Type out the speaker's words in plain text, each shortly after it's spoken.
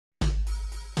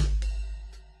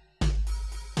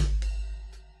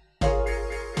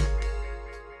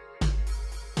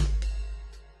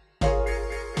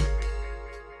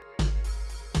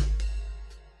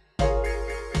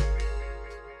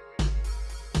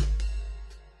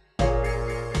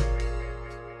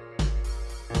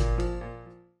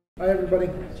Hi, everybody.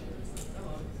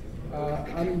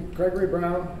 I'm Gregory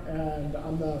Brown, and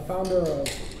I'm the founder of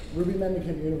Ruby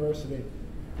Mendicant University.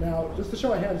 Now, just to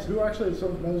show of hands, who actually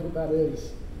sort of knows what that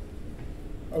is?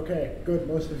 Okay, good,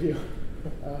 most of you.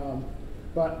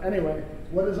 But anyway,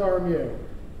 what is RMU?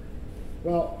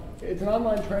 Well, it's an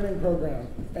online training program,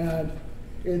 and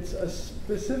it's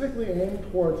specifically aimed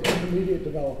towards intermediate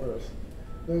developers,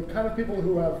 the kind of people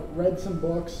who have read some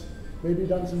books, maybe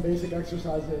done some basic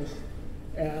exercises,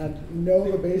 and know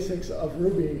the basics of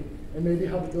Ruby and maybe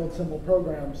how to build simple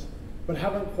programs, but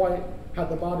haven't quite had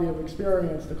the body of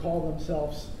experience to call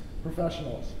themselves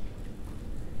professionals.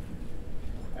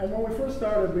 And when we first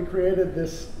started, we created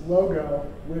this logo,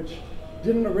 which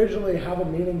didn't originally have a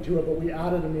meaning to it, but we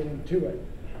added a meaning to it,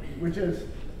 which is,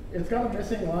 it's got a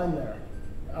missing line there.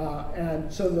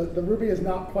 And so the Ruby is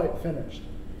not quite finished.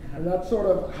 And that's sort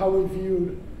of how we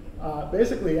viewed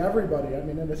basically everybody. I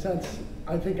mean, in a sense,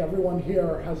 I think everyone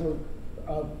here has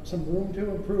some room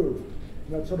to improve.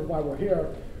 And that's sort of why we're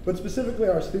here. But specifically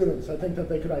our students, I think that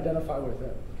they could identify with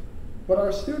it. But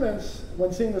our students,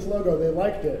 when seeing this logo, they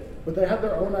liked it, but they had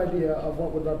their own idea of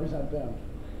what would represent them.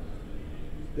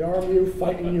 The RMU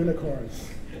fighting unicorns.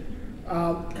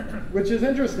 Which is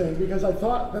interesting because I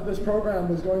thought that this program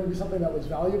was going to be something that was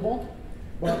valuable,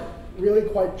 but really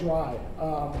quite dry.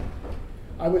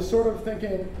 I was sort of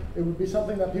thinking it would be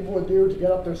something that people would do to get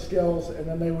up their skills and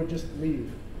then they would just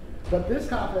leave. But this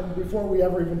happened before we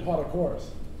ever even taught a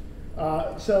course.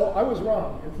 So I was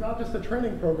wrong. It's not just a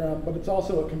training program, but it's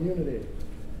also a community.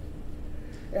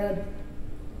 And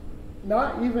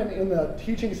not even in the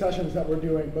teaching sessions that we're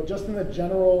doing, but just in the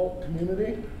general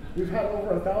community, we've had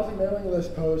over 1,000 mailing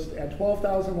list posts and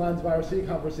 12,000 lines of IRC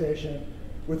conversation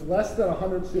with less than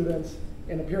 100 students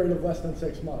in a period of less than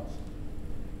 6 months.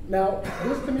 Now,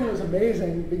 this to me was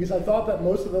amazing because I thought that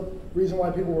most of the reason why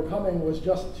people were coming was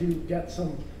just to get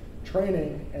some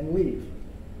training and leave.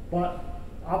 But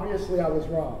obviously I was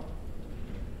wrong.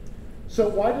 So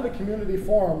why did a community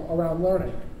form around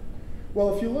learning?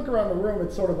 Well, if you look around the room,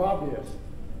 it's sort of obvious.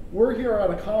 We're here at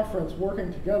a conference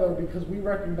working together because we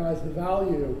recognize the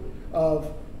value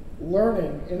of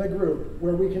learning in a group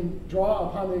where we can draw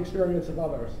upon the experience of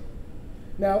others.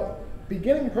 Now,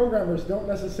 beginning programmers don't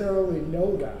necessarily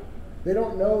know that. They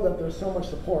don't know that there's so much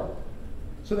support.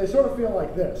 So they sort of feel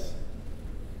like this.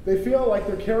 They feel like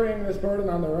they're carrying this burden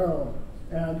on their own,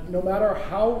 and no matter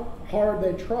how hard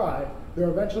they try, they're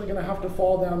eventually going to have to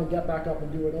fall down and get back up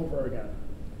and do it over again.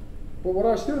 But what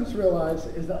our students realize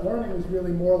is that learning is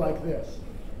really more like this,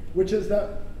 which is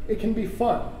that it can be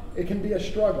fun, it can be a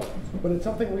struggle, but it's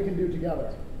something we can do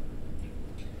together.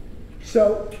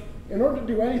 So, in order to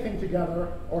do anything together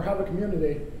or have a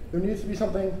community, there needs to be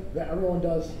something that everyone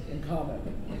does in common.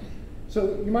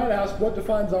 So you might ask, what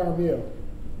defines RMU?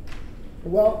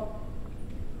 Well,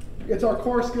 it's our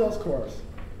core skills course.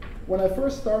 When I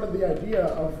first started the idea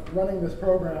of running this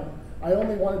program, I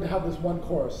only wanted to have this one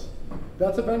course.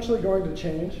 That's eventually going to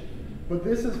change, but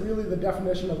this is really the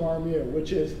definition of RMU,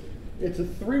 which is it's a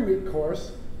 3-week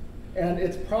course, and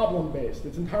it's problem-based.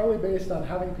 It's entirely based on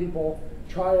having people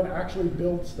try and actually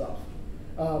build stuff.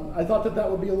 I thought that that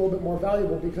would be a little bit more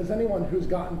valuable because anyone who's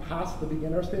gotten past the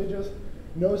beginner stages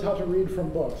knows how to read from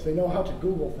books. They know how to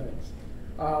Google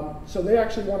things. So they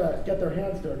actually want to get their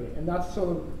hands dirty, and that's sort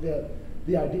of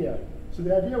the idea. So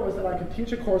the idea was that I could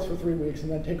teach a course for 3 weeks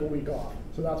and then take a week off.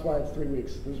 So that's why it's 3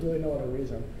 weeks. There's really no other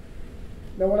reason.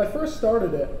 Now, when I first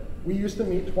started it, we used to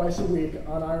meet twice a week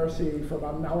on IRC for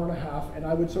about an hour and a half, and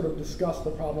I would sort of discuss the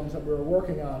problems that we were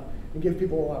working on and give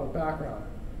people a lot of background.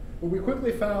 But we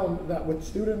quickly found that with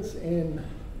students in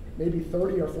maybe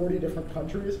 30 or 40 different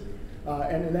countries,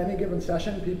 and in any given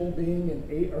session, people being in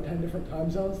 8 or 10 different time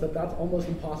zones, that's almost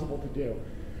impossible to do.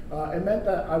 It meant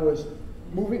that I was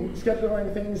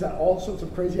scheduling things at all sorts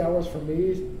of crazy hours for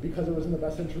me because it was in the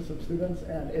best interest of students,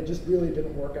 and it just really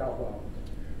didn't work out well.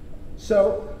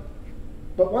 So,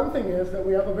 but one thing is that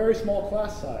we have a very small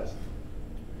class size.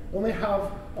 We only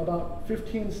have about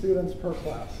 15 students per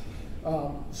class.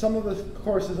 Some of the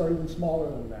courses are even smaller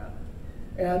than that.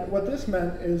 And what this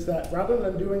meant is that rather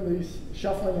than doing these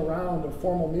shuffling around of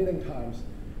formal meeting times,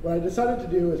 what I decided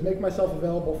to do is make myself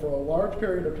available for a large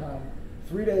period of time,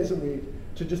 3 days a week,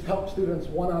 to just help students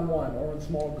one-on-one or in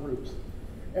small groups.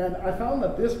 And I found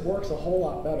that this works a whole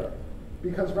lot better.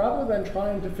 Because rather than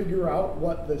trying to figure out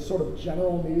what the sort of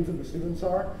general needs of the students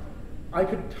are, I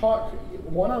could talk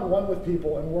one-on-one with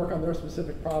people and work on their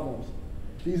specific problems.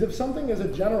 Because if something is a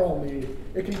general need,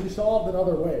 it can be solved in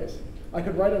other ways. I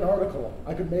could write an article,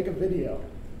 I could make a video.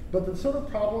 But the sort of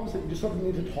problems that you just sort of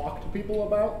need to talk to people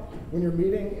about when you're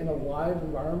meeting in a live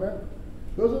environment,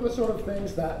 Those are the sort of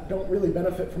things that don't really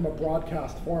benefit from a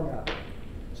broadcast format.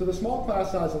 So the small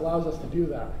class size allows us to do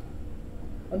that.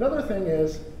 Another thing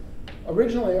is,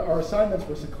 originally our assignments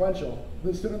were sequential.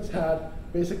 The students had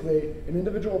basically an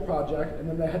individual project, and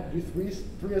then they had to do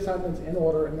three assignments in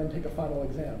order and then take a final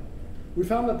exam. We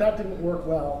found that that didn't work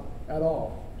well at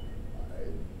all.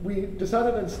 We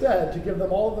decided instead to give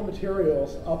them all of the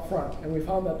materials up front, and we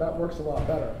found that that works a lot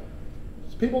better.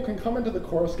 So people can come into the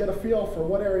course, get a feel for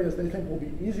what areas they think will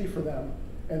be easy for them,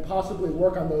 and possibly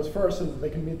work on those first so that they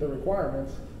can meet the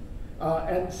requirements,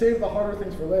 and save the harder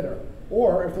things for later.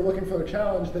 Or if they're looking for a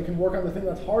challenge, they can work on the thing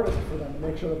that's hardest for them and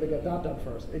make sure that they get that done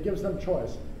first. It gives them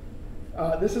choice.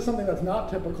 This is something that's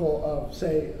not typical of,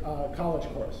 say, a college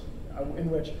course, in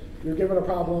which you're given a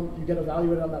problem, you get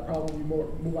evaluated on that problem, you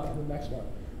move on to the next one.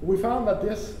 We found that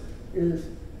this is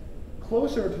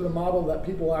closer to the model that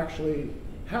people actually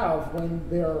have when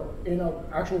they're in an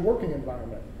actual working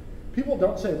environment. People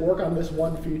don't say work on this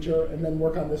one feature and then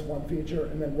work on this one feature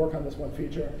and then work on this one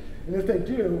feature. And if they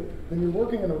do, then you're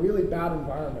working in a really bad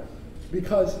environment.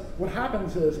 Because what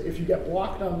happens is if you get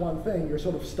blocked on one thing, you're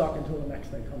sort of stuck until the next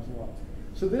thing comes along.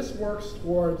 So this works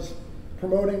towards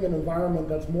promoting an environment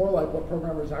that's more like what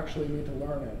programmers actually need to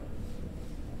learn in.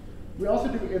 We also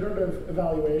do iterative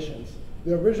evaluations.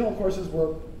 The original courses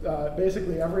were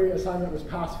basically every assignment was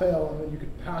pass-fail, and then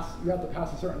you have to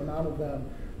pass a certain amount of them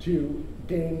to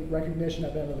gain recognition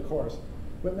at the end of the course.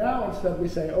 But now instead we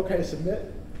say, okay,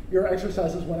 submit your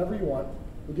exercises whenever you want.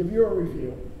 We'll give you a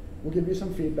review. We'll give you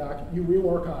some feedback. You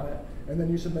rework on it, and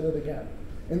then you submit it again.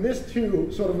 And this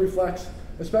too sort of reflects,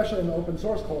 especially in the open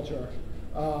source culture,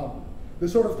 the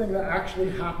sort of thing that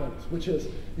actually happens, which is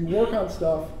you work on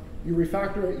stuff, you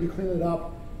refactor it, you clean it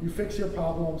up, you fix your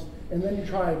problems, and then you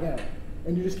try again.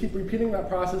 And you just keep repeating that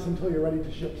process until you're ready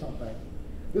to ship something.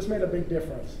 This made a big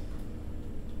difference.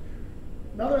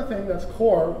 Another thing that's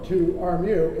core to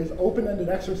RMU is open-ended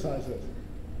exercises.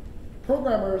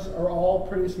 Programmers are all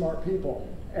pretty smart people,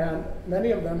 and many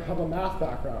of them have a math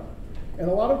background. And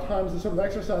a lot of times the sort of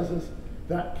exercises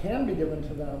that can be given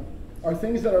to them are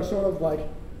things that are sort of like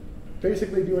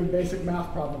basically doing basic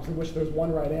math problems in which there's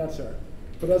one right answer.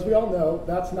 But as we all know,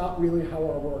 that's not really how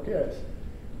our work is.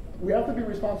 We have to be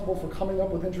responsible for coming up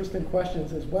with interesting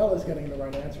questions as well as getting the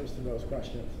right answers to those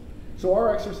questions. So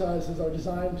our exercises are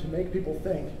designed to make people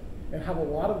think and have a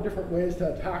lot of different ways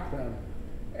to attack them.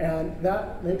 And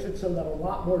that makes it so that a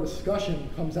lot more discussion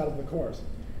comes out of the course.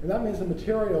 And that means the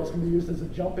materials can be used as a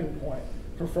jumping point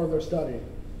for further study.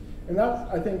 And that,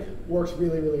 I think, works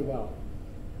really, really well.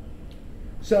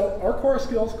 So our core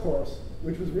skills course,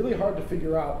 which was really hard to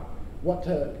figure out what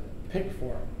to pick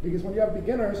for, because when you have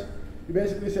beginners, you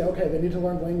basically say, okay, they need to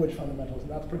learn language fundamentals, and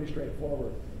that's pretty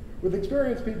straightforward. With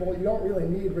experienced people, you don't really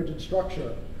need rigid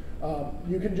structure.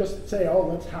 You can just say, oh,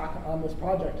 let's hack on this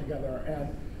project together. And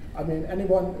I mean,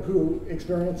 anyone who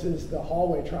experiences the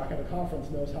hallway track at a conference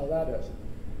knows how that is.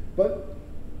 But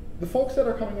the folks that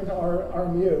are coming into our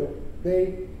RMU,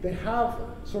 they have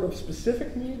sort of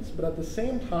specific needs, but at the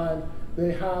same time,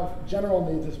 they have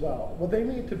general needs as well. What they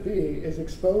need to be is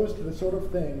exposed to the sort of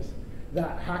things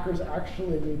that hackers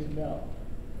actually need to know.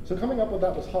 So coming up with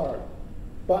that was hard.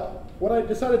 But what I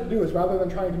decided to do is, rather than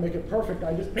trying to make it perfect,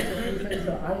 I just picked a few things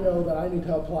that I know that I need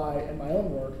to apply in my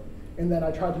own work, and then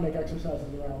I tried to make exercises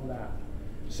around that.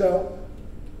 So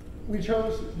we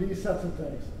chose these sets of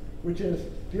things, which is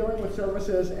dealing with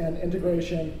services and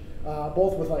integration,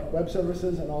 both with like web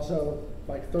services and also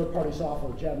like third-party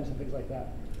software, gems and things like that.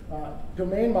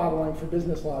 Domain modeling for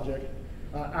business logic,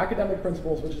 academic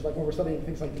principles, which is like when we're studying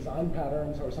things like design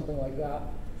patterns or something like that.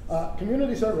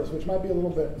 Community service, which might be a little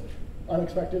bit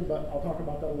unexpected, but I'll talk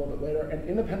about that a little bit later, and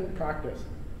independent practice.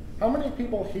 How many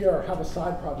people here have a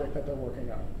side project that they're working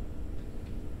on?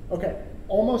 Okay,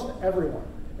 almost everyone.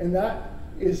 And that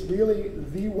is really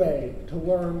the way to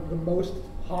learn the most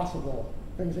possible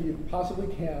things that you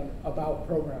possibly can about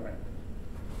programming.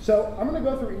 So I'm going to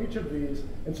go through each of these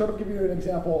and sort of give you an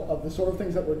example of the sort of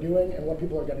things that we're doing and what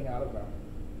people are getting out of them.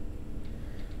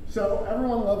 So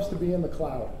everyone loves to be in the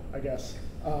cloud, I guess.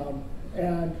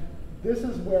 And this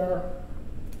is where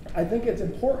I think it's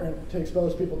important to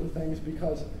expose people to things,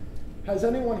 because has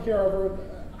anyone here ever,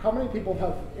 how many people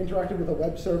have interacted with a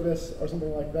web service or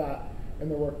something like that in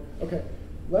their work? Okay,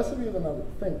 less of you than I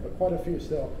would think, but quite a few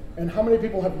still. And how many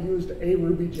people have used a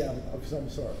Ruby gem of some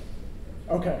sort?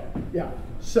 Okay, yeah.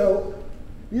 So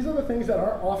these are the things that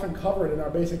aren't often covered in our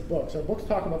basic books. Our books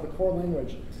talk about the core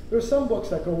language. There's some books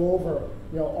that go over,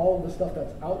 all of the stuff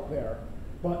that's out there,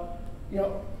 but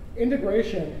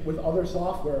integration with other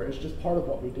software is just part of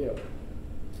what we do.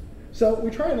 So we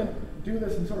try and do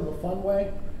this in sort of a fun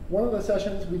way. One of the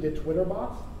sessions we did Twitter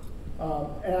bots.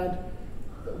 And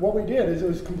what we did is it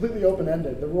was completely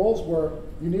open-ended. The rules were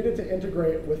you needed to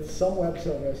integrate with some web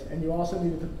service, and you also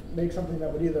needed to make something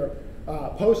that would either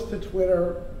post to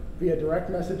Twitter via direct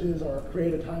messages or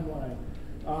create a timeline.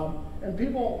 And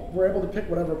people were able to pick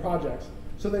whatever projects.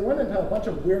 So they went into a bunch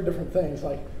of weird different things,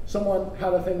 like someone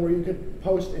had a thing where you could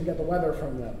post and get the weather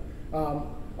from them.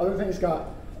 Other things got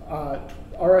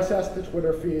RSS to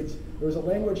Twitter feeds. There was a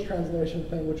language translation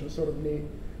thing, which was sort of neat.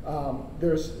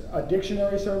 There's a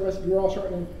dictionary service, URL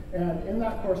shortening, and in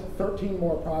that course, 13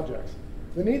 more projects.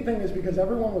 The neat thing is because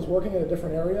everyone was working in a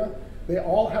different area, they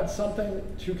all had something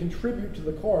to contribute to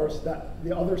the course that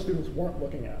the other students weren't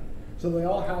looking at. So they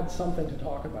all had something to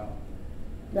talk about.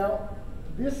 Now,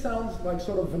 this sounds like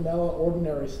sort of vanilla,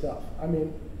 ordinary stuff. I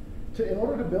mean, in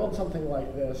order to build something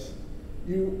like this,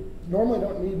 you normally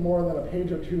don't need more than a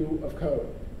page or two of code.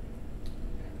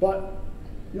 But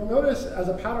you'll notice as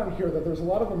a pattern here that there's a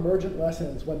lot of emergent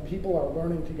lessons when people are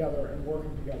learning together and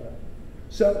working together.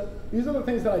 So these are the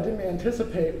things that I didn't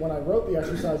anticipate when I wrote the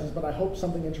exercises, but I hoped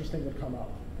something interesting would come up.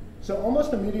 So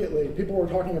almost immediately, people were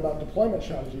talking about deployment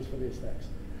strategies for these things.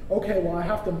 Okay, well, I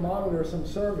have to monitor some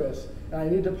service, and I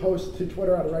need to post to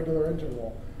Twitter at a regular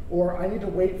interval. Or I need to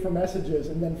wait for messages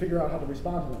and then figure out how to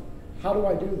respond to them. How do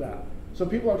I do that? So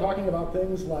people are talking about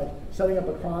things like setting up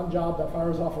a cron job that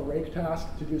fires off a rake task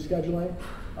to do scheduling,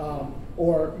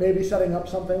 or maybe setting up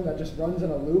something that just runs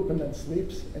in a loop and then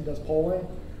sleeps and does polling.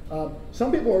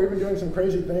 Some people are even doing some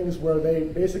crazy things where they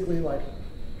basically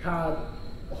had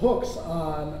hooks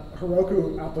on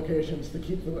Heroku applications to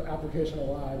keep the application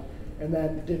alive, and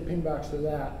then did pingbacks to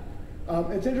that.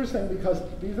 It's interesting because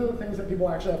these are the things that people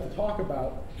actually have to talk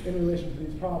about in relation to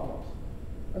these problems.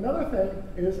 Another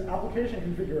thing is application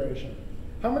configuration.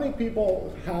 How many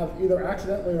people have either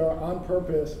accidentally or on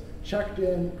purpose checked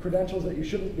in credentials that you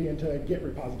shouldn't be into a Git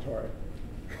repository?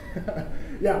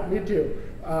 Yeah, me too.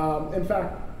 In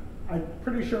fact, I'm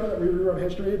pretty sure that we rewrote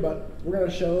history, but we're going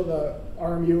to show the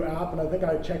RMU app, and I think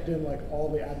I checked in all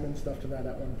the admin stuff to that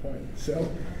at one point. So,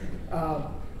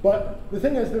 but the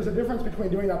thing is, there's a difference between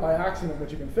doing that by accident,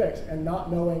 which you can fix, and not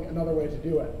knowing another way to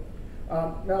do it.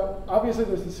 Now, obviously,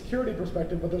 there's the security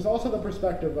perspective, but there's also the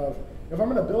perspective of, if I'm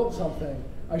going to build something,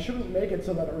 I shouldn't make it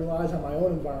so that it relies on my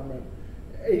own environment,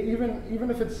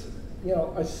 even if it's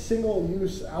a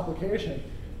single-use application,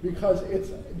 because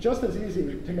it's just as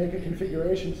easy to make a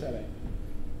configuration setting.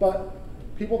 But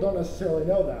people don't necessarily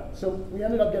know that. So we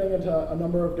ended up getting into a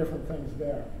number of different things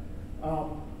there.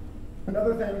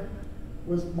 Another thing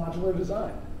was modular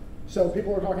design. So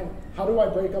people were talking, how do I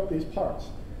break up these parts?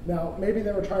 Now, maybe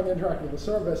they were trying to interact with the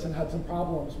service and had some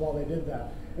problems while they did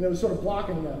that. And it was sort of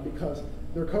blocking them because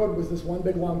their code was this one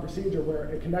big long procedure where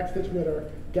it connects to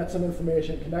Twitter, gets some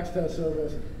information, connects to a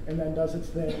service, and then does its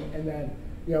thing, and then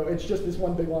it's just this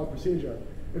one big long procedure.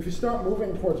 If you start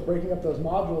moving towards breaking up those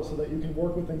modules so that you can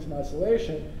work with things in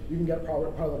isolation, you can get part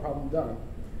of the problem done.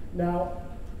 Now,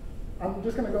 I'm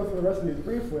just going to go through the rest of these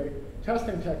briefly.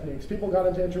 Testing techniques. People got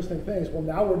into interesting things. Well,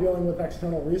 now we're dealing with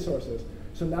external resources.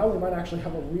 So now we might actually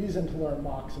have a reason to learn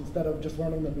mocks instead of just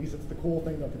learning them because it's the cool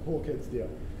thing that the cool kids do.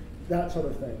 That sort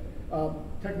of thing.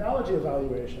 Technology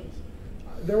evaluations.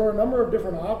 There were a number of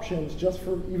different options just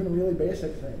for even really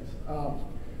basic things.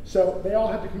 So they all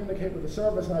had to communicate with the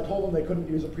service, and I told them they couldn't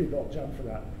use a pre-built gem for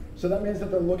that. So that means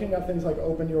that they're looking at things like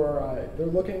OpenURI. They're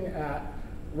looking at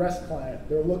REST client.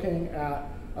 They're looking at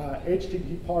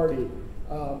HTTP party.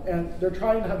 And they're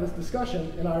trying to have this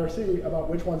discussion in IRC about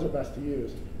which ones are best to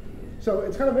use. So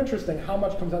it's kind of interesting how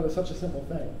much comes out of such a simple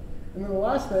thing. And then the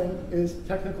last thing is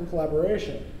technical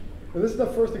collaboration. Now, this is the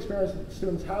first experience that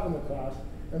students have in the class,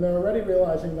 and they're already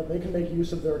realizing that they can make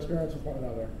use of their experience with one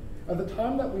another. At the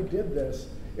time that we did this,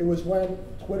 it was when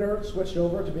Twitter switched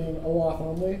over to being OAuth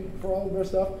only for all of their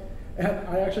stuff. And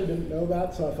I actually didn't know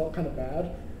that, so I felt kind of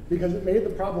bad, because it made the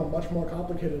problem much more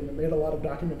complicated, and it made a lot of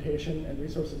documentation and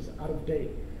resources out of date.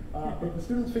 But the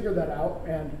students figured that out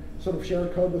and sort of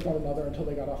shared code with one another until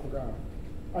they got off the ground.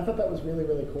 I thought that was really,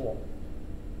 really cool.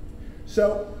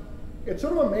 So it's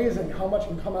sort of amazing how much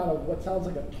can come out of what sounds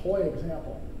like a toy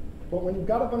example. But when you've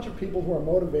got a bunch of people who are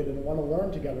motivated and want to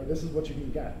learn together, this is what you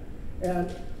can get.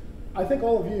 And I think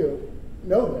all of you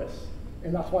know this,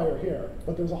 and that's why you're here.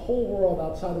 But there's a whole world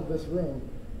outside of this room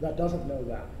that doesn't know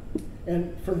that.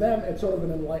 And for them, it's sort of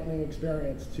an enlightening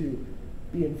experience to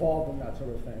be involved in that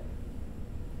sort of thing.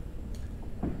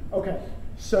 Okay,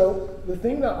 so the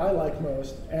thing that I like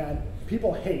most, and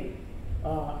people hate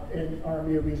in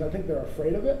RMU because I think they're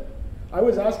afraid of it, I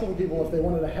was asking people if they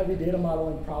wanted a heavy data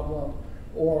modeling problem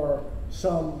or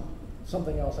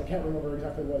something else. I can't remember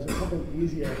exactly what it was. It was something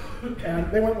easier.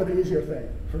 And they went with the easier thing,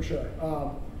 for sure.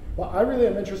 But I really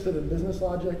am interested in business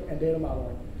logic and data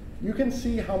modeling. You can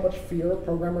see how much fear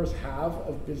programmers have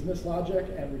of business logic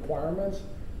and requirements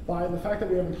by the fact that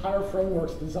we have entire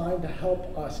frameworks designed to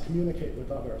help us communicate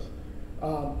with others.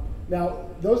 Now,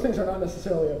 those things are not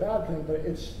necessarily a bad thing, but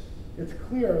it's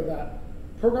clear that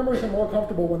programmers are more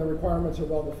comfortable when the requirements are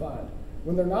well-defined.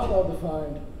 When they're not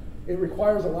well-defined, it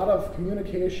requires a lot of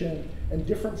communication and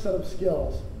different set of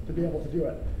skills to be able to do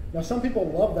it. Now, some people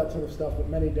love that sort of stuff, but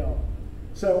many don't.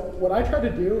 So what I try to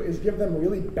do is give them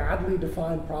really badly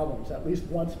defined problems, at least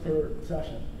once per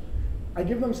session. I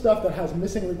give them stuff that has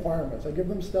missing requirements. I give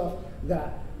them stuff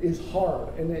that is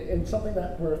hard and something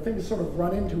where things sort of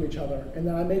run into each other, and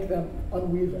then I make them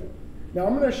unweave it. Now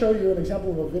I'm going to show you an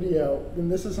example of a video, and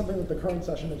this is something that the current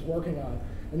session is working on,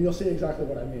 and you'll see exactly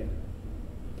what I mean.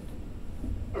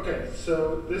 Okay,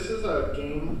 so this is a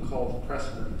game called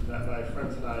Pressman that my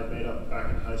friends and I made up back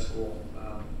in high school.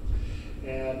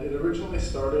 And it originally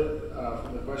started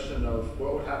from the question of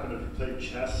what would happen if you played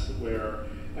chess where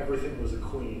everything was a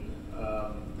queen,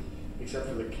 except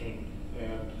for the king.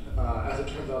 And as it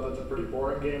turns out, that's a pretty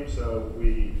boring game, so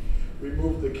we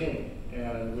removed the king,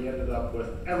 and we ended up with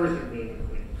everything being a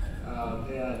queen.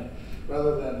 And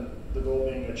rather than the goal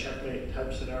being a checkmate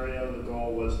type scenario, the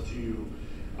goal was to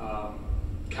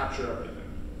capture everything,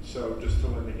 so just to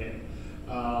win the game.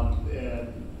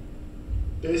 And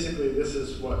basically, this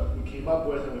is what we came up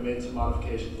with, and we made some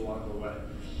modifications along the way.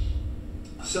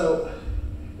 So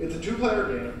it's a two-player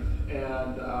game,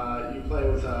 and you play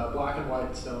with black and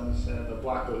white stones, and the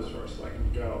black goes first, like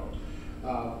in Go.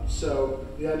 So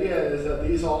the idea is that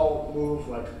these all move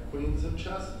like queens in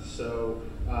chess. So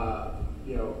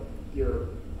you know, your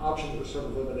options are sort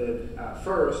of limited at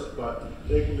first, but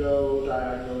they can go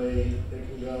diagonally, they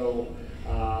can go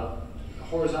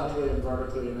horizontally and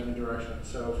vertically in any direction.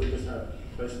 So if we just have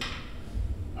this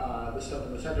stone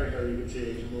in the center here, you can see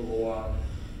it can move along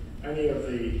any of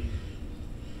the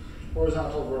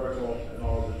horizontal, vertical, and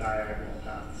all of the diagonal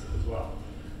paths as well.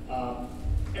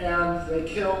 And they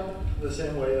kill the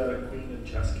same way that a queen in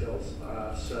chess kills.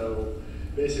 So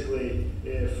basically,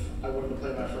 if I wanted to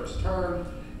play my first turn,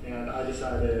 and I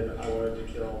decided I wanted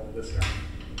to kill this guy.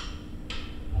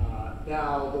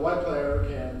 Now, the white player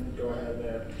can go ahead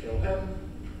and kill him,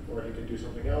 or he could do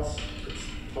something else. It's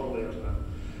totally up to them.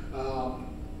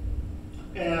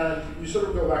 And you sort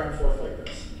of go back and forth like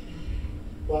this.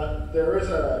 But there is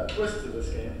a twist to this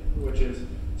game, which is,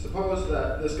 suppose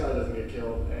that this guy doesn't get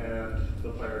killed and the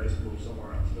player just moves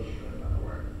somewhere else, doesn't really matter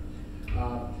where.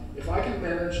 If I can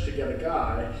manage to get a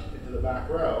guy into the back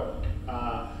row,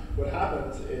 what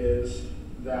happens is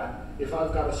that if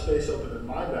I've got a space open in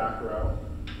my back row,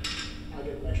 I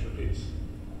get an extra piece.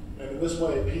 And in this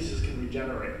way, pieces can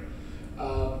regenerate.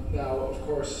 Now, of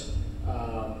course,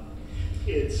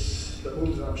 the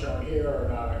moves that I'm showing here are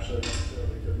not actually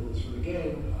necessarily good moves for the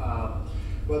game.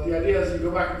 But the idea is you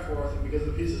go back and forth, and because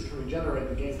the pieces can regenerate,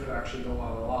 the game could actually go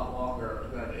on a lot longer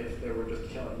than if they were just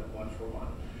killing them one for one.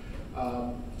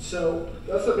 So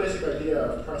that's the basic idea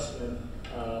of Pressman.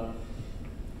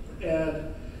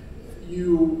 And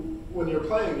when you're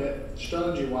playing it,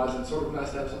 strategy-wise, it's sort of nice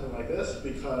to have something like this,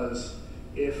 because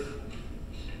if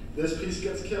this piece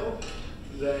gets killed,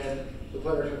 then the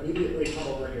player can immediately come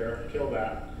over here, kill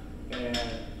that, and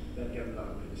then get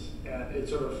another piece. And it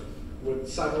sort of would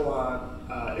cycle on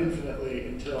infinitely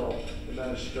until it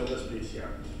managed to kill this piece here.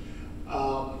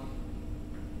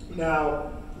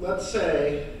 Now, let's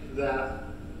say that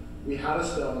we had a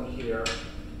stone here,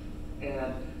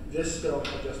 and this stone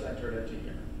had just entered into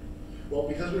here. Well,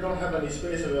 because we don't have any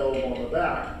space available on the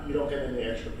back, you don't get any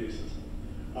extra pieces.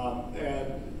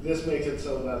 And this makes it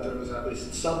so that there is at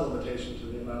least some limitation to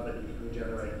the amount that you can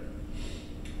regenerate.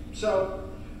 So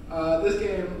this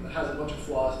game has a bunch of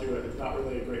flaws to it. It's not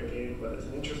really a great game, but it's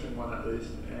an interesting one at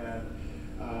least. And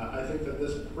I think that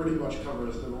this pretty much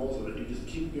covers the rules of it. You just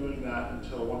keep doing that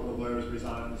until one of the players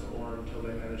resigns or until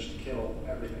they manage to kill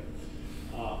everything.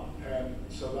 And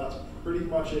so that's pretty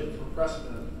much it for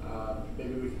Pressman.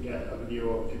 Maybe we can get a video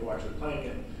of people actually playing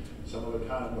it some other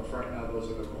time, but for right now, those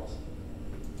are the rules.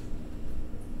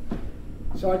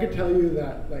 So I could tell you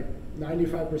that like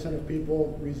 95% of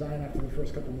people resign after the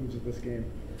first couple moves of this game.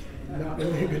 Not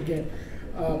really a good game.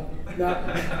 Now,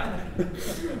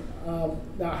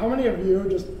 how many of you,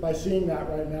 just by seeing that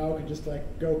right now, could just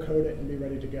like go code it and be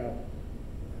ready to go?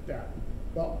 Yeah.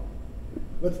 Well,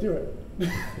 let's do it.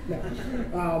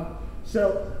 No.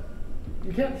 So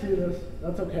you can't see this.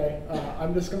 That's okay.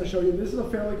 I'm just going to show you. This is a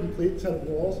fairly complete set of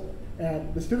rules,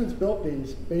 and the students built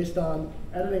these based on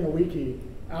editing a wiki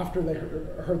after they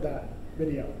heard that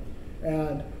video.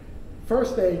 And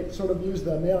first they sort of use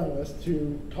the mailing list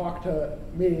to talk to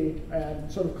me and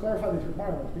sort of clarify these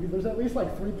requirements, because there's at least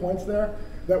like 3 points there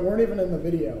that weren't even in the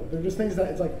video. They're just things that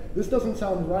it's like, this doesn't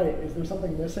sound right. Is there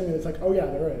something missing? And it's like, oh yeah,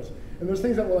 there is. And there's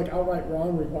things that were like outright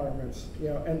wrong requirements, you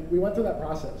know, and we went through that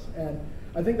process. And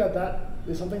I think that that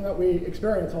is something that we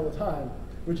experience all the time,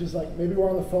 which is like maybe we're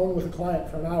on the phone with a client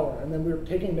for an hour and then we're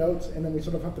taking notes and then we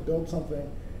sort of have to build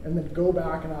something and then go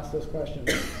back and ask those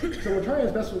questions. So we're trying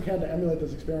as best we can to emulate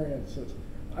those experiences.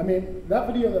 I mean, that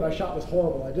video that I shot was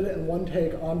horrible. I did it in one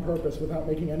take on purpose without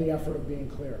making any effort of being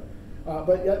clear.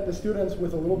 But yet the students,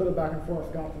 with a little bit of back and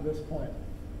forth, got to this point.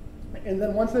 And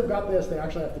then once they've got this, they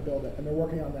actually have to build it, and they're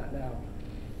working on that now.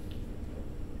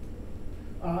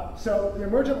 So the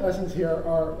emergent lessons here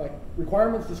are like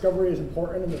requirements discovery is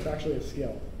important, and it's actually a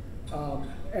skill.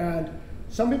 And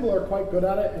some people are quite good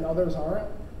at it, and others aren't.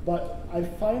 But I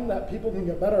find that people can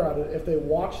get better at it if they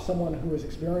watch someone who is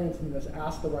experienced in this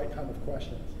ask the right kind of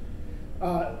questions.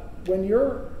 When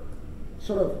you're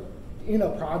sort of in a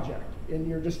project and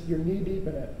you're knee deep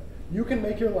in it, you can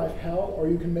make your life hell or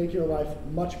you can make your life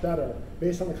much better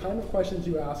based on the kind of questions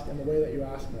you ask and the way that you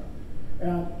ask them.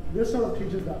 And this sort of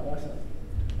teaches that lesson.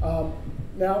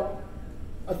 Now,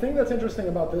 a thing that's interesting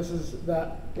about this is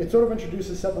that it sort of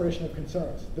introduces separation of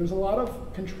concerns. There's a lot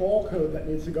of control code that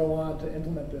needs to go on to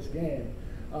implement this game,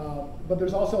 but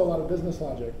there's also a lot of business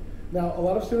logic. Now, a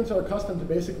lot of students are accustomed to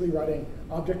basically writing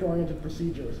object-oriented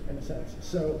procedures, in a sense.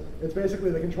 So it's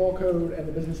basically the control code and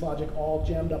the business logic all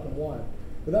jammed up in one.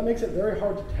 But that makes it very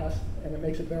hard to test, and it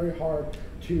makes it very hard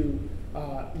to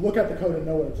look at the code and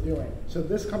know what it's doing. So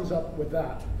this comes up with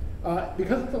that.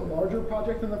 Because it's a larger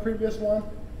project than the previous one,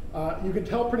 you can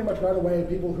tell pretty much right away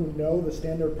people who know the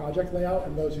standard project layout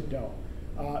and those who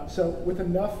don't. So with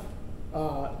enough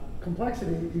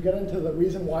complexity, you get into the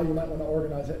reason why you might want to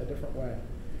organize it a different way.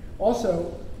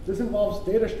 Also, this involves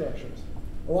data structures.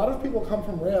 A lot of people come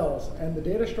from Rails, and the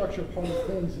data structure part of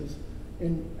things is,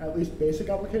 in at least basic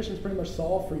applications, pretty much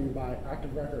solved for you by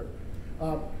active record.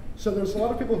 So there's a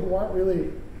lot of people who aren't really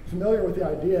familiar with the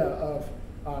idea of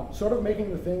sort of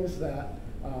making the things that,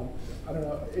 I don't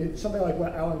know, it's something like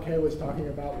what Alan Kay was talking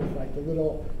about with like the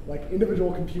little like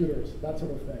individual computers, that sort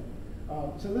of thing.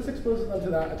 So this exposes them to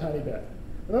that a tiny bit.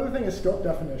 Another thing is scope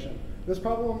definition. This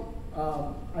problem,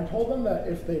 I told them that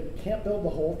if they can't build the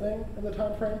whole thing in the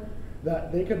time frame,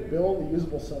 that they could build a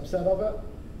usable subset of it.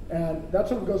 And that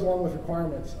sort of goes along with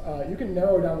requirements. You can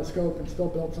narrow down the scope and still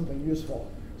build something useful.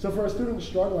 So for a student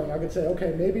struggling, I could say,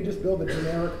 okay, maybe just build a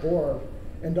generic board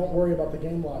and don't worry about the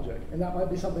game logic. And that might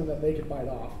be something that they could bite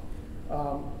off.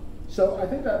 So I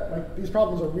think that like these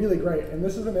problems are really great. And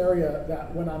this is an area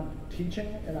that when I'm teaching,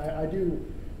 and I do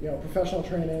professional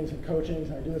trainings and coachings,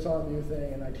 and I do this RMU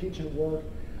thing, and I teach and work,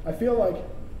 I feel like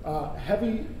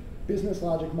heavy business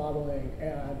logic modeling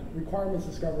and requirements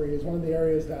discovery is one of the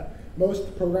areas that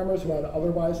most programmers who I'd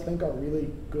otherwise think are really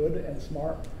good and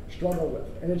smart struggle with.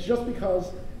 And it's just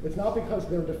because, it's not because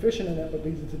they're deficient in it, but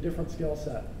because it's a different skill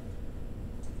set.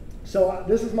 So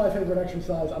this is my favorite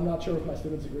exercise. I'm not sure if my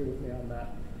students agree with me on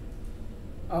that.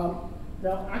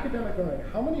 Now, academic learning.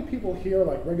 How many people here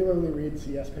like regularly read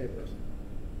CS papers?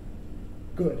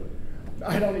 Good.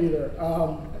 I don't either.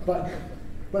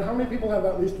 But how many people have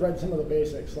at least read some of the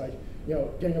basics, like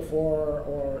Gang of 4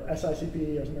 or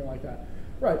SICP or something like that?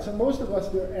 Right. So most of us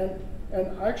do.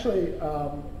 And actually,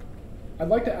 I'd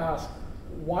like to ask,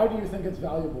 why do you think it's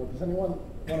valuable? Does anyone want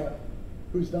to,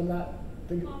 who's done that?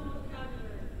 Think, common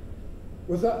vocabulary.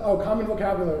 Was that? Oh, common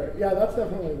vocabulary. Yeah, that's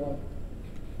definitely one.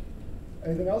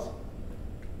 Anything else?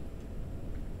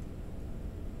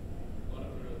 A lot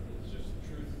of it is just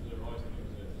truths that are always going to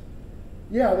exist.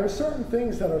 Yeah, there's certain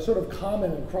things that are sort of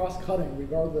common and cross-cutting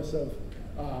regardless of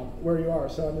where you are.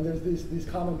 So I mean, there's these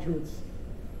common truths.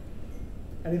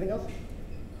 Anything else?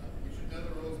 You should know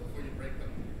the rules before you break them.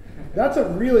 That's a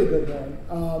really good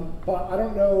one, but I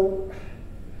don't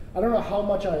know how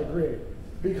much I agree,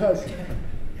 because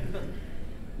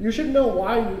you should know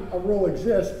why a rule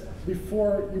exists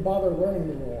before you bother learning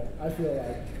the rule, I feel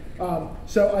like.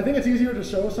 So I think it's easier to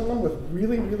show someone with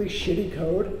really, really shitty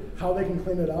code how they can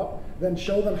clean it up than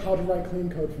show them how to write clean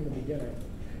code from the beginning.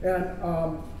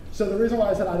 And so the reason why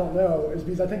I said I don't know is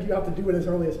because I think you have to do it as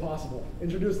early as possible.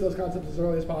 Introduce those concepts as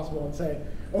early as possible and say,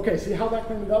 okay, see how that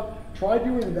cleaned it up? Try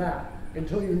doing that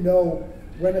until you know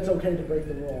when it's okay to break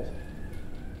the rules.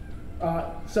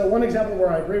 So one example where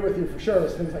I agree with you for sure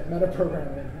is things like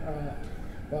metaprogramming.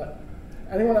 But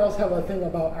anyone else have a thing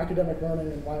about academic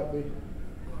learning and why it would be?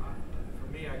 Well,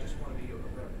 for me, I just want to be a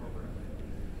better programmer.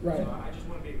 Right. So I just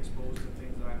want to be exposed to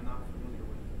things that I'm not familiar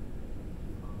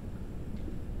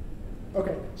with.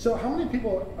 Okay, so how many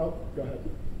people, oh, go ahead.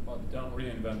 Well, don't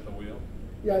reinvent the wheel.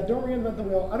 Yeah, don't reinvent the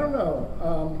wheel. I don't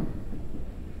know.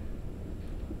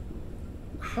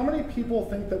 How many people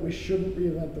think that we shouldn't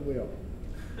reinvent the wheel?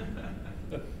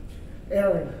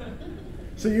 Aaron.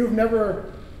 So you've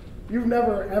never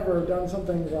ever done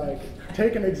something like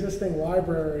take an existing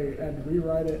library and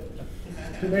rewrite it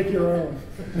to make your own.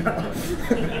 No. I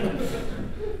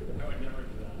would never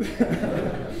do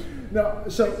that. No,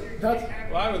 so that's.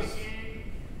 Well, I was.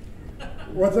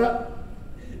 What's that?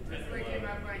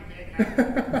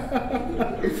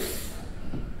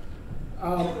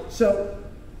 So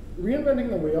reinventing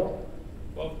the wheel.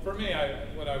 Well, for me,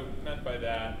 what I meant by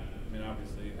that, I mean,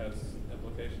 obviously it has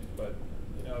implications, but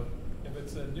if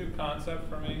it's a new concept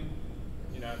for me,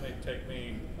 it may take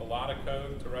me a lot of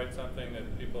code to write something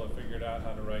that people have figured out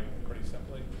how to write pretty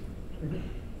simply. Mm-hmm.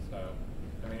 So,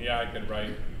 I mean, yeah, I could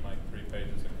write like 3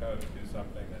 pages of code to do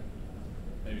something that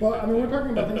maybe. Well, I mean, we're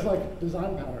talking about things like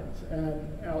design patterns and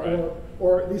Right.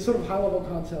 or these sort of high-level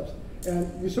concepts.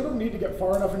 And you sort of need to get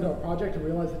far enough into a project to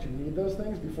realize that you need those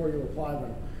things before you apply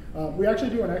them. We actually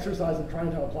do an exercise of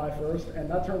trying to apply first, and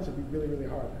that turns to be really, really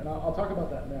hard. And I'll talk about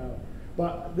that now.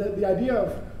 But the idea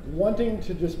of wanting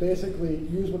to just basically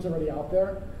use what's already out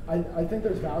there, I think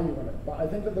there's value in it. But I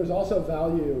think that there's also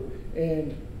value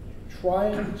in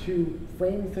trying to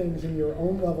frame things in your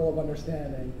own level of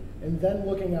understanding, and then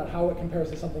looking at how it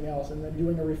compares to something else, and then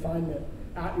doing a refinement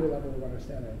at your level of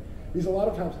understanding. Because a lot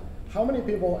of times, how many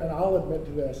people, and I'll admit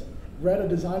to this, read a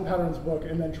design patterns book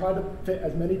and then tried to fit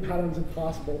as many patterns as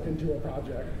possible into a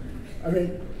project? I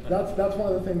mean, that's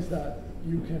one of the things that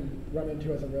you can run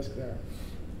into as a risk there.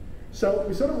 So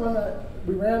we sort of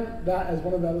ran that as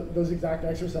one of those exact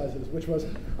exercises, which was,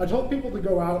 I told people to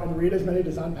go out and read as many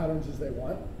design patterns as they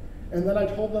want, and then I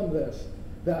told them this,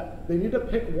 that they need to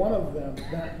pick one of them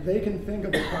that they can think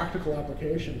of a practical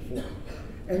application for.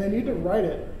 And they need to write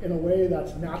it in a way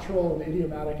that's natural and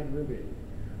idiomatic in Ruby.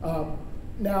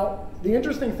 Now, the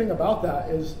interesting thing about that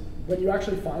is when you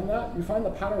actually find that, you find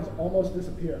the patterns almost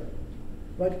disappear.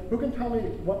 Like, who can tell me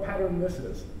what pattern this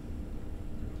is?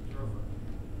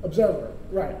 Observer,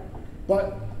 right.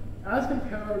 But as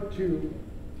compared to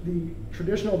the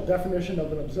traditional definition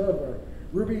of an observer,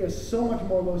 Ruby is so much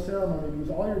more low ceremony because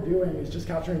all you're doing is just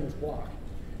capturing this block.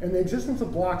 And the existence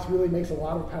of blocks really makes a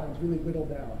lot of patterns really whittled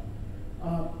down.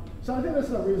 So I think this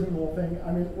is a reasonable thing.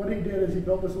 I mean, what he did is he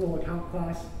built this little account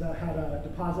class that had a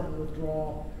deposit and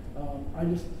withdrawal. I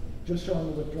just showing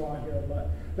the withdrawal here, but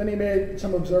then he made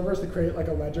some observers to create like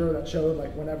a ledger that showed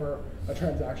like whenever a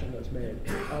transaction was made.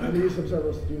 And he used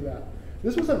observers to do that.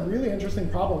 This was a really interesting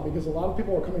problem because a lot of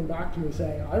people were coming back to me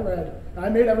saying, I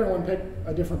made everyone pick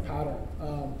a different pattern.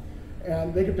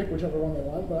 And they could pick whichever one they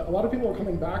want, but a lot of people were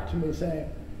coming back to me saying,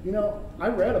 I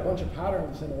read a bunch of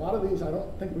patterns, and a lot of these I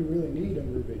don't think we really need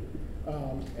in Ruby.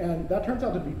 And that turns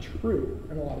out to be true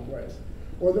in a lot of ways.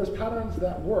 Or there's patterns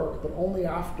that work, but only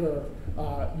after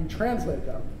you translate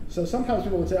them. So sometimes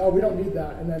people would say, oh, we don't need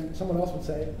that, and then someone else would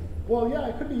say, well, yeah,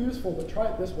 it could be useful, but try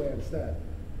it this way instead.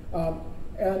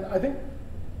 And I think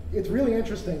it's really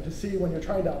interesting to see when you're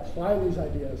trying to apply these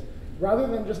ideas, rather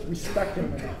than just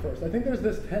respecting them at first. I think there's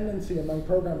this tendency among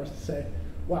programmers to say,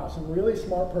 wow, some really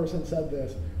smart person said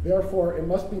this, therefore it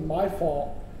must be my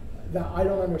fault that I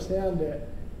don't understand it,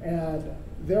 and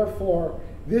therefore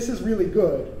this is really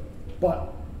good,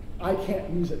 but I can't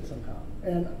use it somehow.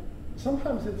 And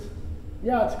sometimes it's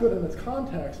good in its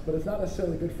context, but it's not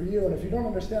necessarily good for you, and if you don't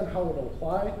understand how it'll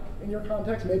apply in your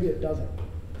context, maybe it doesn't.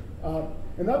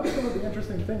 And that was sort of the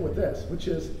interesting thing with this, which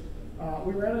is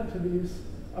we ran into these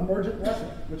emergent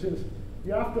lessons, which is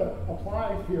you have to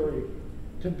apply theory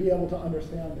to be able to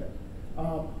understand it.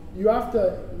 You have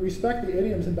to respect the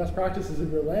idioms and best practices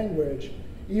in your language,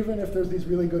 even if there's these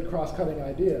really good cross-cutting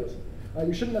ideas.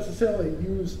 You shouldn't necessarily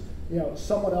use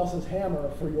someone else's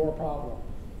hammer for your problem.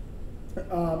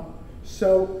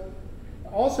 So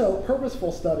also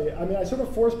purposeful study. I mean, I sort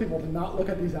of force people to not look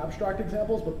at these abstract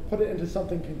examples, but put it into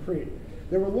something concrete.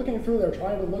 They were looking through there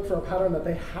trying to look for a pattern that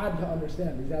they had to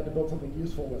understand because they had to build something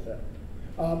useful with it.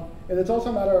 And it's also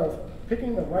a matter of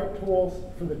picking the right tools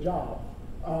for the job.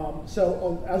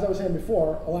 So as I was saying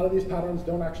before, a lot of these patterns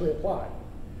don't actually apply.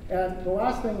 And the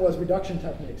last thing was reduction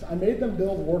techniques. I made them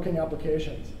build working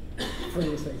applications for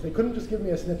these things. They couldn't just give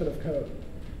me a snippet of code.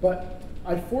 But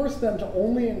I forced them to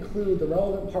only include the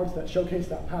relevant parts that showcase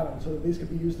that pattern so that these could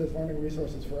be used as learning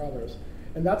resources for others.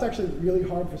 And that's actually really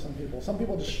hard for some people. Some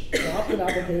people just dropped an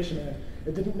application in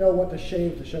and didn't know what to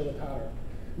shave to show the pattern.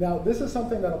 Now, this is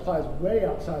something that applies way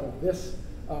outside of this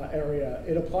area.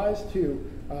 It applies to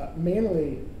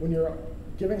mainly when you're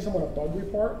giving someone a bug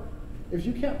report. If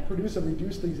you can't produce a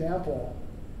reduced example,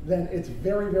 then it's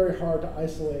very, very hard to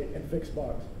isolate and fix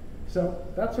bugs. So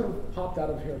that sort of popped out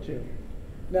of here too.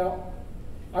 Now,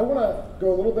 I want to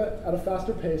go a little bit at a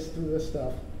faster pace through this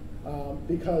stuff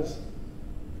because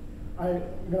I'm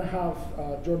going to have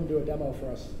Jordan do a demo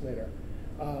for us later.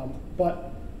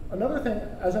 But another thing,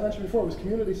 as I mentioned before, was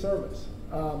community service,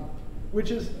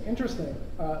 which is interesting.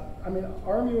 I mean,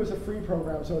 RMU is a free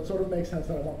program, so it sort of makes sense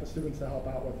that I want the students to help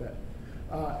out with it.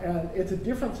 And it's a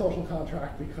different social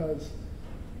contract because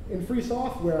in free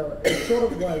software, it's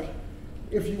sort of like,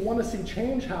 if you want to see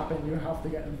change happen, you have to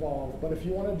get involved. But if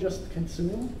you want to just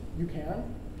consume, you can.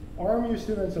 RMU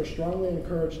students are strongly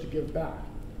encouraged to give back.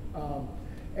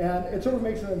 And it sort of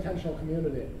makes an intentional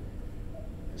community.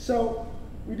 So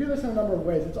we do this in a number of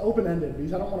ways. It's open-ended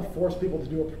because I don't want to force people to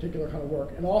do a particular kind of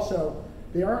work. And also,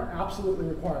 they aren't absolutely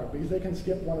required because they can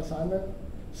skip one assignment.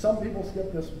 Some people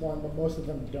skip this one, but most of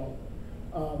them don't.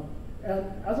 And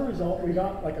as a result, we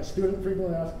got like a student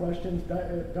frequently asked questions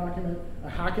document, a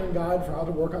hacking guide for how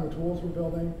to work on the tools we're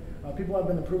building. People have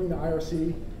been improving the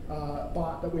IRC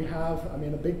bot that we have. I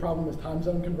mean, a big problem is time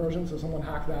zone conversion, so someone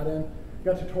hacked that in.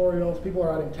 We got tutorials, people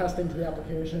are adding testing to the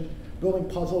application, building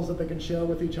puzzles that they can share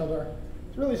with each other.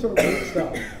 It's really sort of neat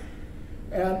stuff.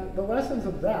 And the lessons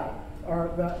of that are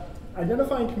that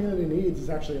identifying community needs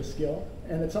is actually a skill,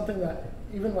 and it's something that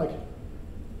even like,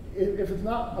 if it's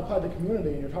not applied to community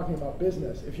and you're talking about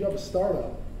business, if you have a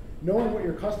startup, knowing what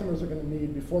your customers are going to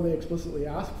need before they explicitly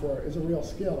ask for it is a real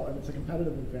skill, and it's a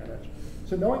competitive advantage.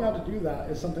 So knowing how to do that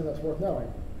is something that's worth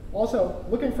knowing. Also,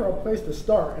 looking for a place to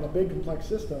start in a big complex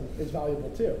system is valuable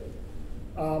too.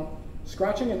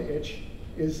 Scratching an itch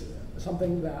is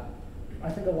something that I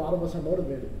think a lot of us are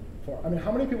motivated for. I mean,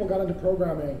 how many people got into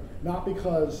programming not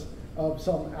because of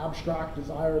some abstract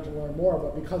desire to learn more,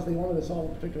 but because they wanted to solve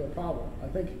a particular problem? I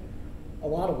think a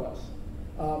lot of us.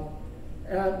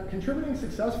 And contributing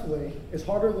successfully is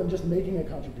harder than just making a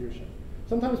contribution.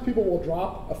 Sometimes people will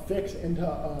drop a fix into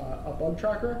a bug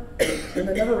tracker, and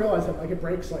they never realize that like it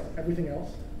breaks like everything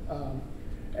else.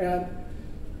 And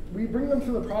we bring them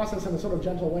through the process in a sort of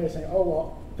gentle way, saying, oh,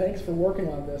 well, thanks for working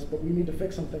on this, but we need to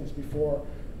fix some things before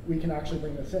we can actually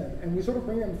bring this in. And we sort of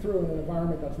bring them through in an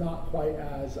environment that's not quite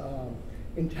as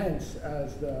intense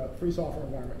as the free software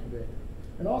environment can be.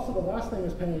 And also the last thing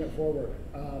is paying it forward.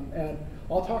 And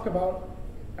I'll talk about,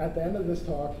 at the end of this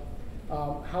talk,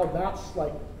 how that's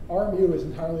like, RMU is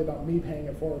entirely about me paying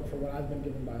it forward for what I've been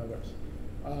given by others.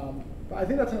 But I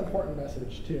think that's an important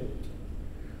message too.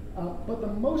 But the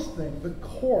most thing, the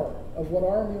core of what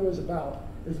RMU is about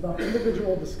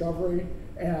individual discovery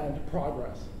and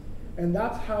progress. And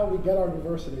that's how we get our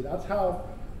diversity. That's how,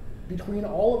 between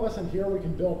all of us in here, we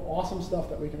can build awesome stuff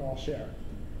that we can all share.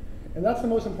 And that's the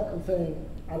most important thing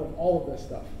out of all of this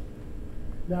stuff.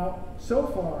 Now, so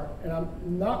far, and I'm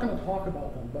not going to talk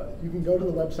about them, but you can go to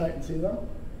the website and see them.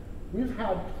 We've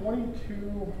had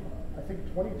 22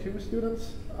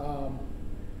 students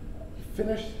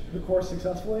finish the course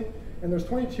successfully, and there's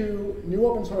 22 new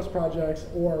open source projects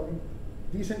or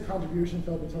decent contributions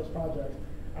to open source projects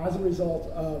as a result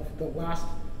of the last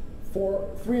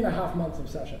 3.5 months of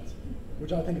sessions,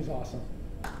 which I think is awesome.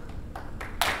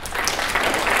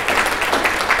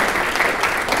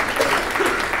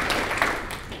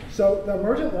 So the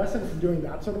emergent lesson from doing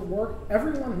that sort of work,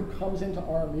 everyone who comes into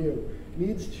RMU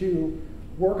needs to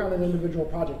work on an individual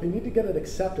project. They need to get it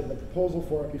accepted, the proposal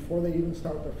for it, before they even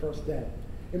start their first day.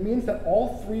 It means that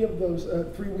all 3 of those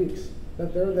 3 weeks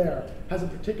that they're there has a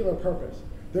particular purpose.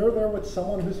 They're there with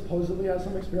someone who supposedly has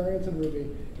some experience in Ruby,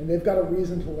 and they've got a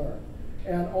reason to learn.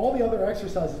 And all the other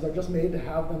exercises are just made to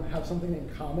have them have something in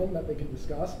common that they can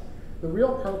discuss. The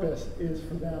real purpose is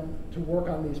for them to work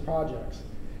on these projects.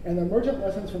 And the emergent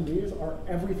lessons from these are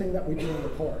everything that we do in the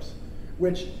course,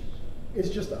 which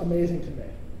is just amazing to me.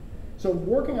 So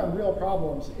working on real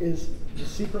problems is the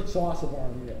secret sauce of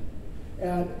RMU.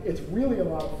 And it's really a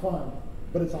lot of fun,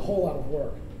 but it's a whole lot of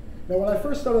work. Now, when I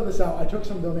first started this out, I took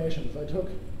some donations. I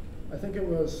think it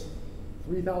was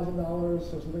 $3,000 or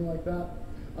something like that,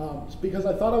 because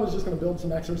I thought I was just going to build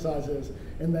some exercises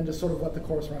and then just sort of let the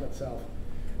course run itself.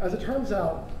 As it turns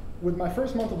out, with my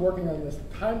first month of working on this, the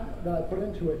time that I put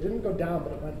into it didn't go down,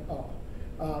 but it went up.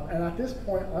 And at this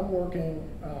point, I'm working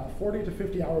 40 to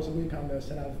 50 hours a week on this,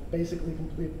 and I've basically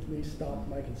completely stopped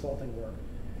my consulting work.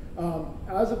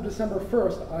 As of December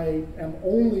 1st, I am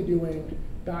only doing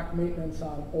back maintenance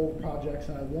on old projects,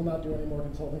 and I will not do any more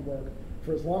consulting work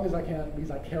for as long as I can because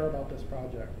I care about this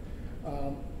project.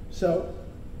 So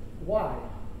why?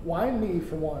 Why me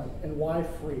for one, and why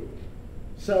free?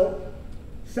 So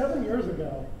 7 years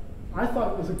ago, I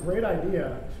thought it was a great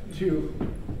idea to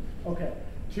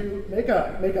make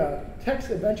a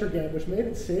text adventure game which made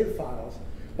its save files,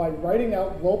 by writing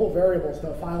out global variables to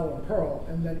a file in Perl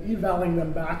and then evaling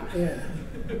them back in.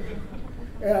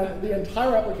 And the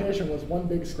entire application was one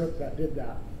big script that did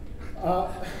that.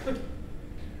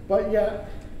 But yet,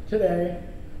 today,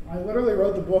 I literally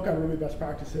wrote the book on Ruby best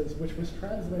practices, which was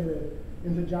translated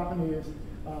into Japanese.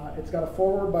 It's got a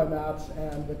foreword by Mats,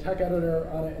 and the tech editor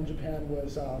on it in Japan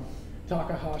was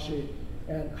Takahashi.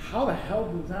 And how the hell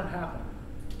does that happen?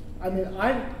 I mean,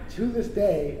 I, to this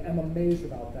day, am amazed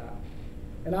about that.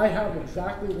 And I have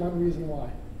exactly one reason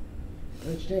why.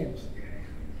 And it's James.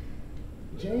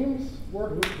 James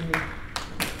worked with me.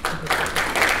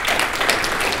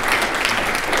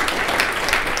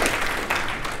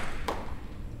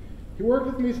 He worked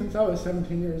with me since I was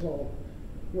 17 years old,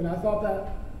 when I thought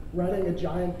that writing a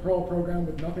giant Perl program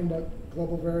with nothing but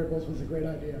global variables was a great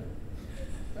idea.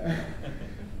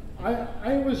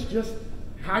 I was just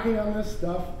hacking on this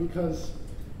stuff because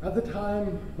at the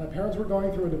time, my parents were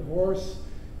going through a divorce,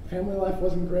 family life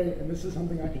wasn't great, and this is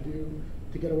something I could do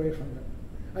to get away from it.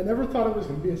 I never thought it was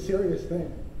going to be a serious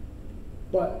thing,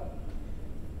 but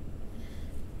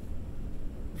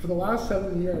for the last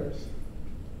 7 years,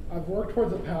 I've worked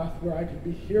towards a path where I could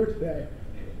be here today,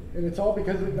 and it's all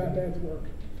because of that man's work.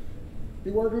 He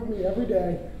worked with me every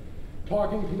day,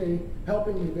 talking to me,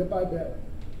 helping me bit by bit,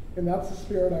 and that's the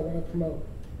spirit I want to promote.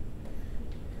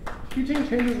 Teaching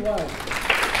changes lives.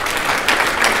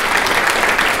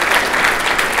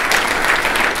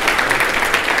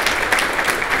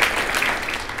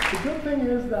 The good thing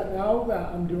is that now that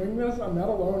I'm doing this, I'm not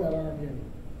alone at RMU.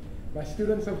 My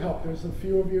students have helped. There's a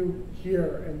few of you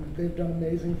here, and they've done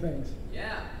amazing things.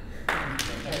 Yeah.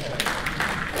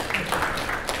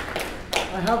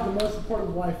 I have the most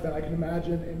supportive wife that I can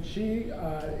imagine, and she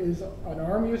is an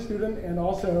RMU student and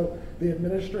also the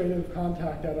administrative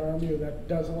contact at RMU that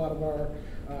does a lot of our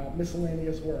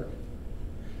miscellaneous work.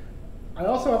 I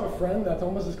also have a friend that's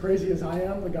almost as crazy as I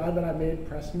am, the guy that I made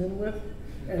Pressman with,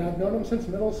 and I've known him since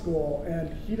middle school,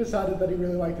 and he decided that he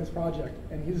really liked this project,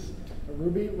 and he's a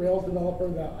Ruby Rails developer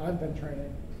that I've been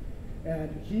training.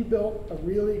 And he built a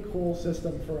really cool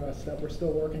system for us that we're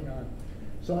still working on.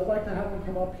 So I'd like to have him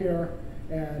come up here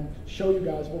and show you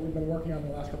guys what we've been working on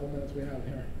the last couple of minutes we have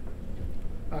here.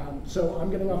 So I'm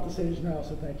getting off the stage now,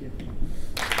 so thank you.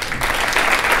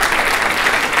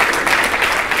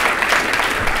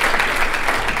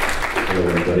 Hello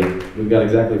everybody. We've got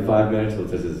exactly 5 minutes, so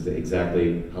this is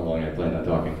exactly how long I planned on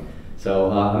talking.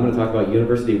 So I'm going to talk about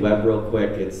University Web real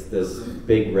quick. It's this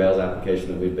big Rails application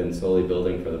that we've been slowly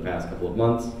building for the past couple of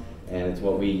months, and it's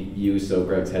what we use so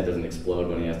Greg's head doesn't explode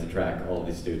when he has to track all of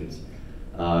these students.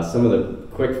 Some of the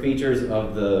quick features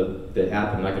of the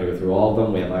app, I'm not going to go through all of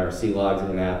them. We have IRC logs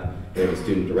in app, we have a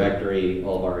student directory,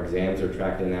 all of our exams are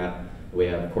tracked in app, we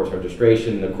have course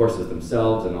registration, the courses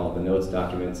themselves, and all of the notes,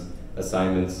 documents,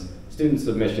 assignments, student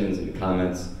submissions, and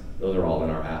comments. Those are all in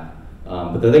our app.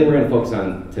 But the thing we're going to focus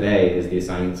on today is the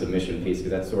assignment submission piece,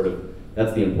 because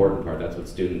that's the important part. That's what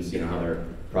students, how their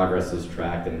progress is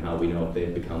tracked and how we know if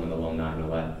they've become an alumni and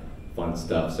all that fun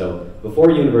stuff. So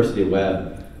before University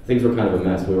Web, things were kind of a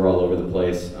mess. We were all over the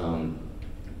place.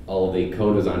 All of the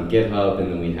code was on GitHub,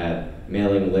 and then we had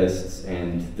mailing lists,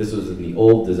 and this was in the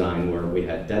old design where we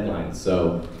had deadlines.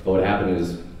 So what would happen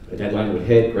is a deadline would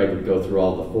hit, Greg would go through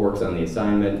all the forks on the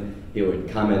assignment, he would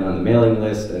comment on the mailing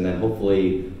list, and then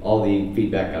hopefully all the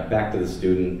feedback got back to the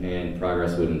student and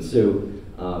progress would ensue.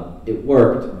 It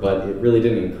worked, but it really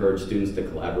didn't encourage students to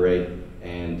collaborate,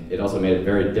 and it also made it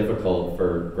very difficult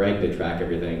for Greg to track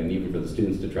everything and even for the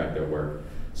students to track their work.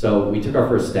 So we took our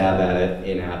first stab at it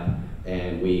in-app,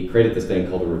 and we created this thing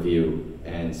called a review.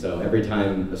 And so every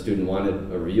time a student wanted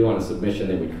a review on a submission,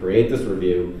 they would create this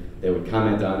review, they would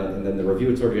comment on it, and then the review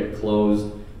would sort of get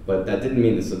closed, but that didn't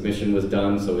mean the submission was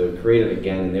done, so we would create it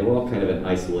again, and they were all kind of in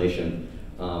isolation.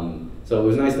 So it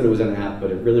was nice that it was an app,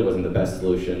 but it really wasn't the best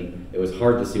solution. It was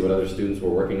hard to see what other students were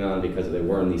working on because they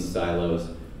were in these silos.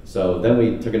 So then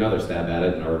we took another stab at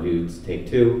it, and our reviews take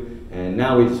 2. And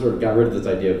now we just sort of got rid of this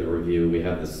idea of the review. We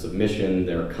have the submission,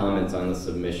 there are comments on the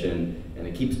submission, and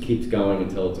it keeps going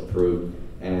until it's approved.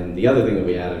 And the other thing that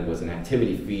we added was an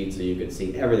activity feed, so you could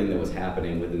see everything that was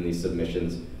happening within these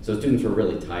submissions. So students were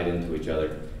really tied into each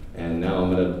other. And now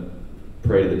I'm going to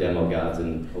pray to the demo gods,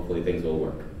 and hopefully things will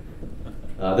work.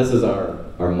 This is our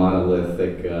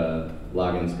monolithic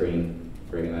login screen.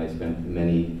 Greg and I spent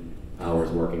many hours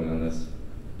working on this.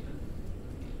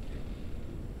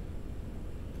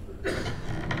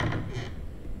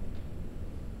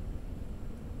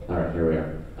 All right, here we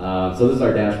are. So this is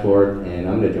our dashboard, and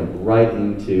I'm going to jump right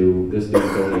into this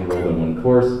student's only enrolled in one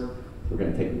course. So we're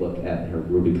going to take a look at her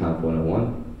RubyConf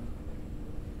 101.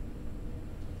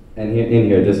 And in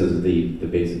here, this is the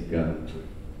basic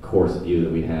course view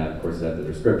that we have. Of course, it has the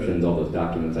descriptions, all those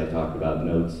documents I talked about,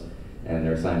 notes, and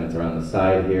their assignments are on the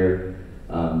side here.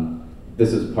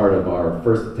 This is part of our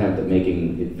first attempt at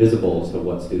making it visible as to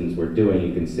what students were doing.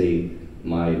 You can see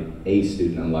my A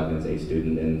student, I'm logged in as A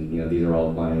student, and these are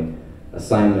all my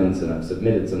assignments, and I've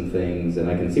submitted some things, and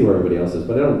I can see where everybody else is,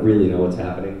 but I don't really know what's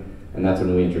happening. And that's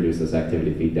when we introduce this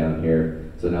activity feed down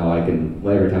here. So now I can,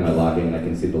 every time I log in, I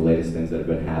can see the latest things that have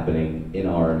been happening in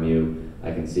RMU.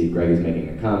 I can see Greg is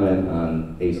making a comment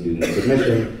on A student's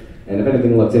submission, and if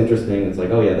anything looks interesting, it's like,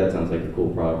 oh yeah, that sounds like a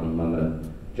cool problem. I'm gonna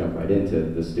jump right into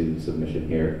the student submission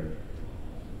here.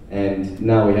 And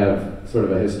now we have sort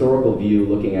of a historical view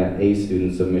looking at a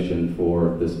student submission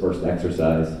for this first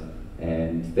exercise.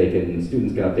 And students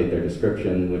can update their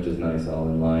description, which is nice, all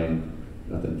in line,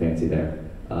 nothing fancy there.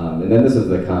 And then this is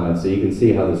the comments. So you can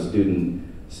see how the student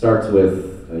starts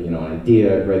with an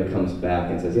idea. Greg comes back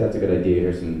and says, yeah, it's a good idea,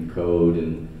 here's some code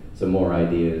and some more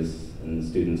ideas. And the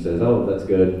student says, oh, that's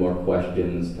good, more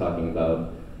questions, talking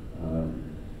about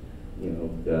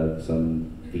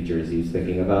some features he's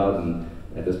thinking about, and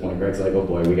at this point Greg's like, oh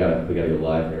boy, we gotta go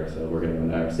live here, so we're gonna go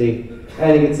into IRC.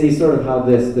 And you can see sort of how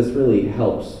this really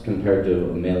helps compared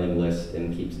to a mailing list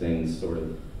and keeps things sort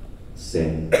of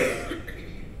sane.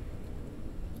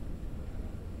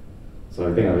 So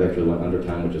I think I actually went under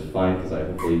time, which is fine, because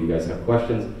hopefully you guys have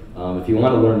questions. If you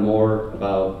want to learn more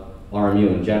about RMU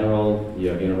in general, you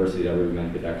have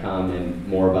university.rubymendicant.com, and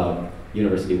more about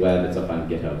University Web, it's up on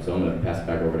GitHub. So I'm going to pass it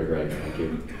back over to Greg. Thank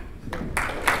you.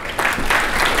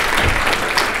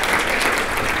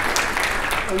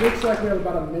 It looks like we have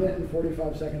about 1 minute and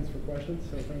 45 seconds for questions,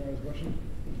 so if anyone has a question.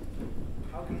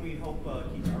 How can we help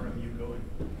keep RMU going?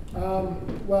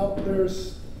 Well,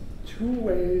 there's 2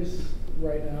 ways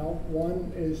right now.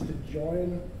 One is to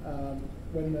join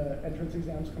when the entrance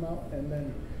exams come out and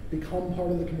then become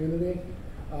part of the community.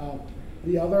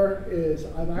 The other is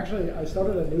I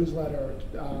started a newsletter.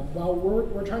 Well,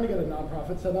 we're trying to get a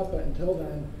nonprofit set up, but until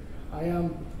then, I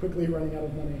am quickly running out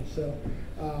of money. So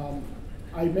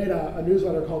I made a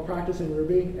newsletter called Practicing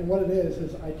Ruby, and what it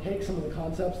is I take some of the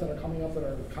concepts that are coming up that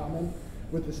are common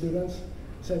with the students,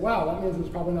 say, wow, that means there's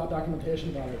probably not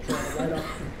documentation about it. So I write up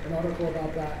an article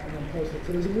about that and then post it.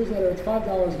 So there's a newsletter, it's $5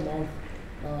 a month.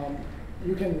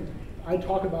 I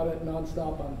talk about it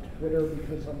nonstop on Twitter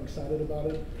because I'm excited about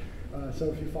it. So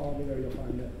if you follow me there, you'll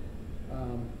find it.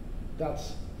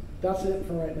 That's it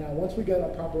for right now. Once we get a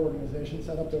proper organization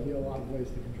set up, there'll be a lot of ways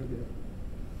to contribute.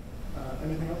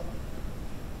 Anything else?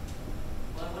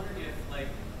 Well, I'm wondering if, I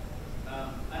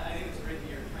think it's great that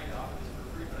you're trying to offer this for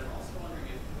free, but I'm also wondering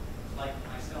if, like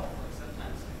myself,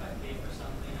 sometimes if I pay for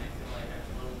something, I feel like I'm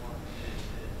a little more committed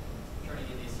to turning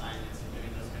in the assignments and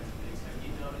doing those kinds of things. Have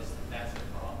you noticed that that's a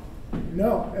problem?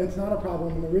 No, it's not a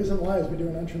problem, and the reason why is we do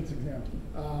an entrance exam.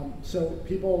 So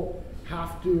people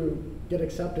have to get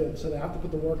accepted, so they have to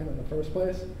put the work in the first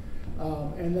place.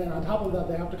 And then on top of that,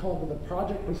 they have to come up with a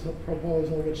project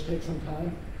proposal, which takes some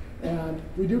time. And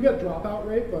we do get dropout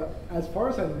rate, but as far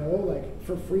as I know,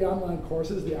 for free online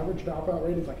courses, the average dropout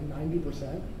rate is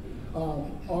 90%.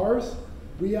 Ours,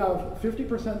 we have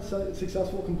 50%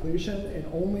 successful completion and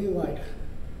only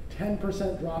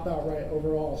 10% dropout rate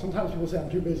overall. Sometimes people say,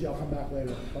 I'm too busy, I'll come back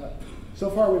later. But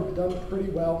so far, we've done pretty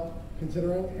well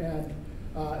considering. And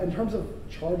in terms of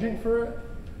charging for it,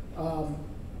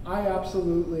 I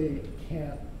absolutely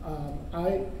can't.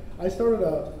 I started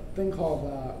a thing called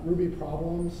Ruby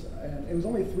Problems, and it was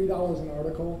only $3 an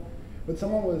article, but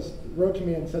someone wrote to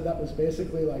me and said that was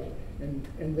basically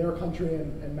in their country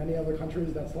and many other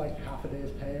countries, that's half a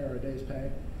day's pay or a day's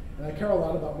pay. And I care a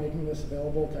lot about making this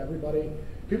available to everybody.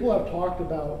 People have talked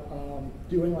about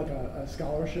doing a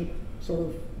scholarship sort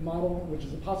of model, which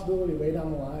is a possibility way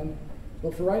down the line.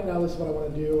 But for right now, this is what I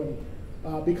want to do.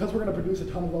 And because we're going to produce a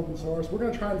ton of open source, we're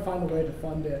going to try and find a way to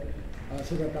fund it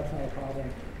so that that's not a problem.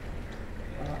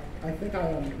 I think I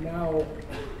am now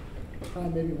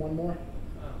trying maybe one more.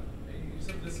 You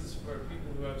said this is for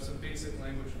people who have some basic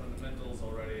language fundamentals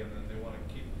already, and then they want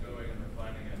to keep going and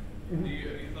refining it. Mm-hmm.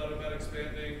 Have you thought about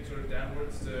expanding sort of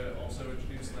downwards to also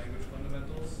introduce language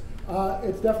fundamentals?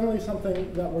 It's definitely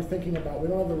something that we're thinking about. We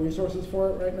don't have the resources for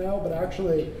it right now, but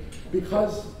actually,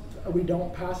 because we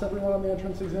don't pass everyone on the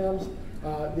entrance exams,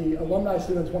 the alumni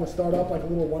students want to start up a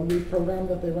little 1-week program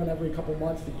that they run every couple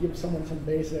months to give someone some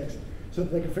basics so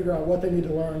that they can figure out what they need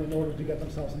to learn in order to get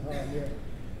themselves into RMU.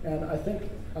 And I think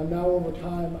now over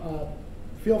time,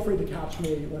 feel free to catch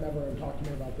me whenever and talk to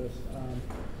me about this.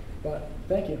 But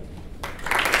thank you.